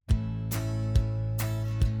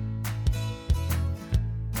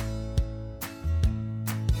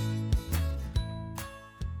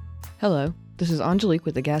Hello, this is Angelique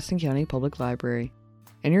with the Gaston County Public Library,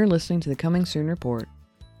 and you're listening to the Coming Soon Report,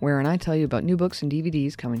 wherein I tell you about new books and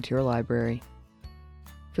DVDs coming to your library.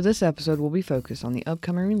 For this episode, we'll be focused on the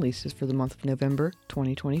upcoming releases for the month of November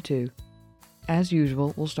 2022. As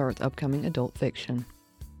usual, we'll start with upcoming adult fiction.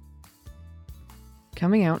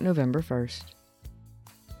 Coming out November 1st.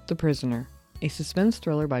 The Prisoner, a suspense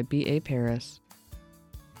thriller by B.A. Paris.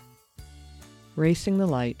 Racing the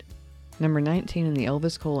Light, number 19 in the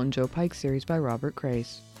Elvis Cole and Joe Pike series by Robert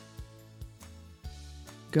Crace.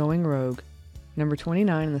 Going Rogue, number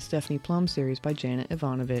 29 in the Stephanie Plum series by Janet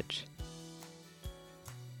Ivanovich.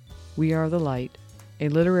 We Are the Light, a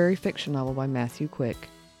literary fiction novel by Matthew Quick.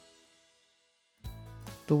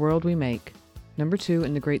 The World We Make, number 2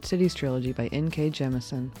 in the Great Cities trilogy by N.K.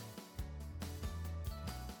 Jemisin.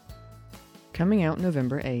 Coming out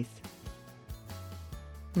November 8th.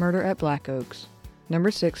 Murder at Black Oaks, number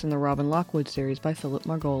 6 in the Robin Lockwood series by Philip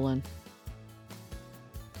Margolin.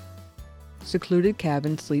 Secluded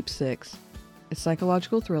Cabin Sleep 6, a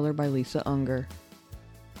psychological thriller by Lisa Unger.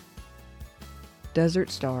 Desert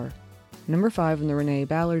Star, number 5 in the Renee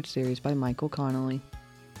Ballard series by Michael Connelly.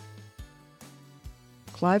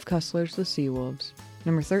 Clive Cussler's The Seawolves,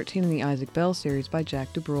 number 13 in the Isaac Bell series by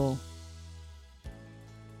Jack DeBrule.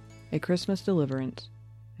 A Christmas Deliverance,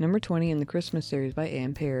 number 20 in the Christmas series by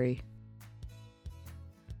Anne Perry.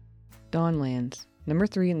 Dawnlands, number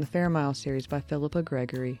 3 in the Fairmile series by Philippa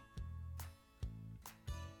Gregory.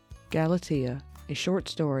 Galatea, a short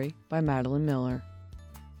story by Madeline Miller.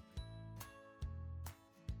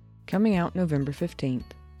 Coming out November 15th.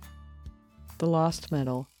 The Lost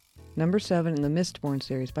Metal, number 7 in the Mistborn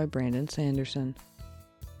series by Brandon Sanderson.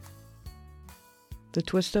 The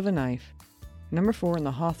Twist of a Knife, number 4 in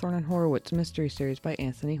the Hawthorne and Horowitz mystery series by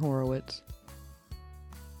Anthony Horowitz.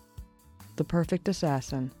 The Perfect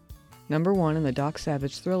Assassin, number 1 in the Doc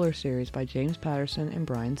Savage thriller series by James Patterson and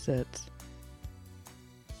Brian Sitz.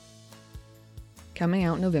 Coming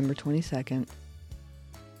out November 22nd.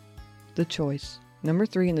 The Choice, number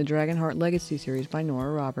 3 in the Dragonheart Legacy series by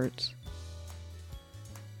Nora Roberts.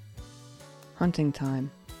 Hunting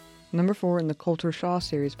Time, number 4 in the Coulter Shaw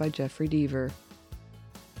series by Jeffrey Deaver.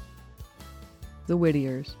 The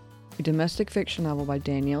Whittiers, a domestic fiction novel by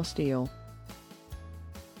Danielle Steele.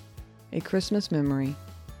 A Christmas Memory,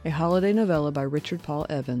 a holiday novella by Richard Paul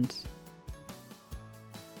Evans.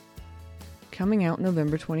 Coming out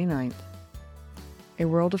November 29th. A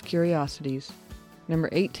World of Curiosities, number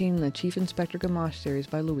 18 in the Chief Inspector Gamache series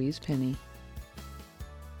by Louise Penny.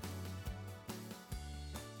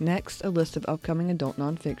 Next, a list of upcoming adult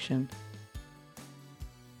nonfiction.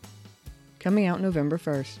 Coming out November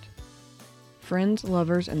 1st. Friends,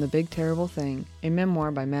 Lovers, and the Big Terrible Thing, a memoir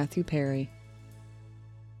by Matthew Perry.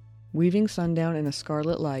 Weaving Sundown in a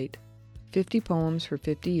Scarlet Light, 50 Poems for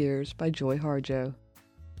 50 Years by Joy Harjo.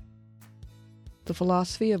 The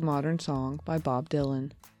Philosophy of Modern Song by Bob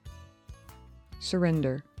Dylan.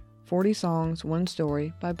 Surrender, 40 Songs, One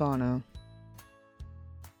Story by Bono.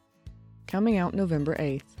 Coming out November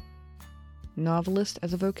 8th. Novelist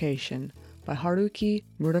as a Vocation by Haruki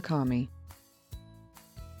Murakami.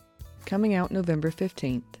 Coming out November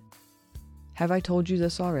 15th. Have I Told You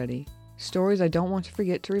This Already? Stories I Don't Want to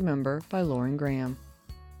Forget to Remember by Lauren Graham.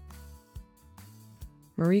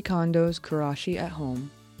 Marie Kondo's Kurashi at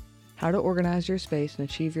Home, How to Organize Your Space and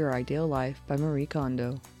Achieve Your Ideal Life by Marie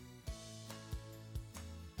Kondo.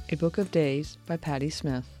 A Book of Days by Patti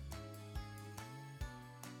Smith.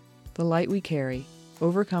 The Light We Carry,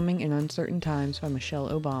 Overcoming in Uncertain Times by Michelle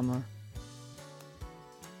Obama.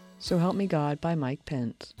 So Help Me God by Mike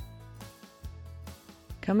Pence.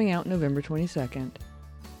 Coming out November 22nd.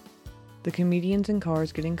 The Comedians in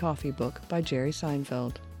Cars Getting Coffee book by Jerry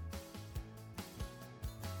Seinfeld.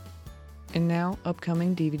 And now,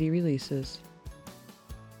 upcoming DVD releases.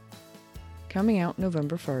 Coming out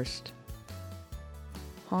November 1st.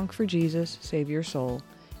 Honk for Jesus, Save Your Soul,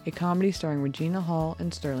 a comedy starring Regina Hall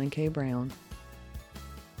and Sterling K. Brown.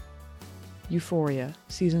 Euphoria,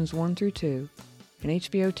 Seasons 1 through 2, an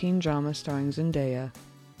HBO teen drama starring Zendaya.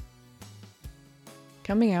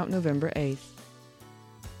 Coming out November 8th.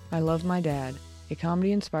 I Love My Dad, a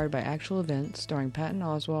comedy inspired by actual events starring Patton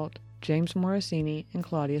Oswalt, James Morosini, and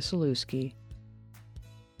Claudia Sulewski.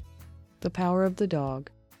 The Power of the Dog,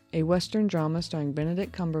 a Western drama starring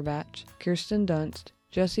Benedict Cumberbatch, Kirsten Dunst,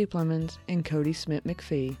 Jesse Plemons, and Cody Smith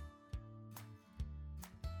McPhee.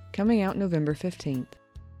 Coming out November 15th.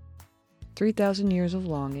 3,000 Years of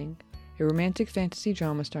Longing, a romantic fantasy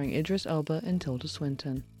drama starring Idris Elba and Tilda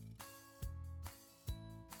Swinton.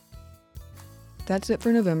 That's it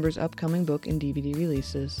for November's upcoming book and DVD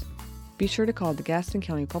releases. Be sure to call the Gaston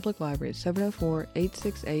County Public Library at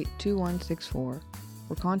 704-868-2164 or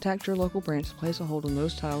contact your local branch to place a hold on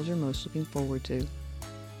those titles you're most looking forward to.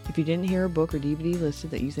 If you didn't hear a book or DVD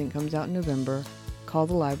listed that you think comes out in November, call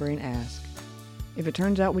the library and ask. If it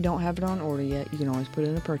turns out we don't have it on order yet, you can always put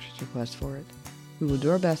in a purchase request for it. We will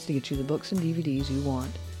do our best to get you the books and DVDs you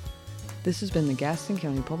want. This has been the Gaston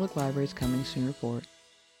County Public Library's Coming Soon Report.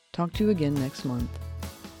 Talk to you again next month.